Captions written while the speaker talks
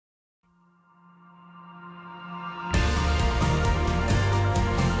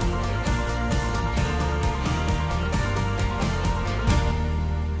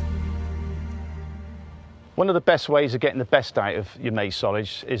One of the best ways of getting the best out of your maize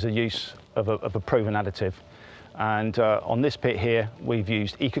silage is the use of a proven additive. And on this pit here, we've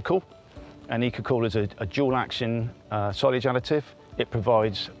used Ecocool. And Ecocool is a dual action silage additive. It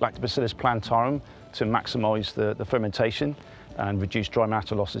provides Lactobacillus plantarum to maximise the fermentation and reduce dry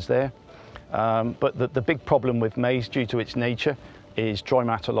matter losses there. But the big problem with maize, due to its nature, is dry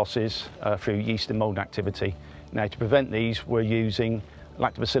matter losses through yeast and mould activity. Now, to prevent these, we're using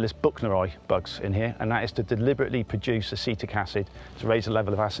Lactobacillus buchneri bugs in here, and that is to deliberately produce acetic acid to raise the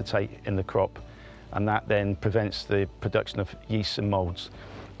level of acetate in the crop, and that then prevents the production of yeasts and moulds.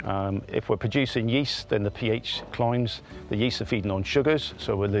 If we're producing yeast, then the pH climbs. The yeast are feeding on sugars,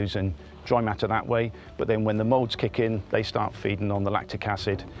 so we're losing dry matter that way. But then when the moulds kick in, they start feeding on the lactic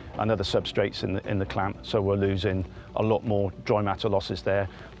acid and other substrates in the clamp, so we're losing a lot more dry matter losses there.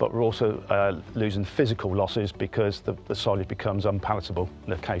 But we're also losing physical losses because the silage becomes unpalatable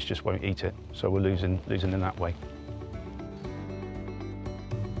and the cows just won't eat it. So we're losing in that way.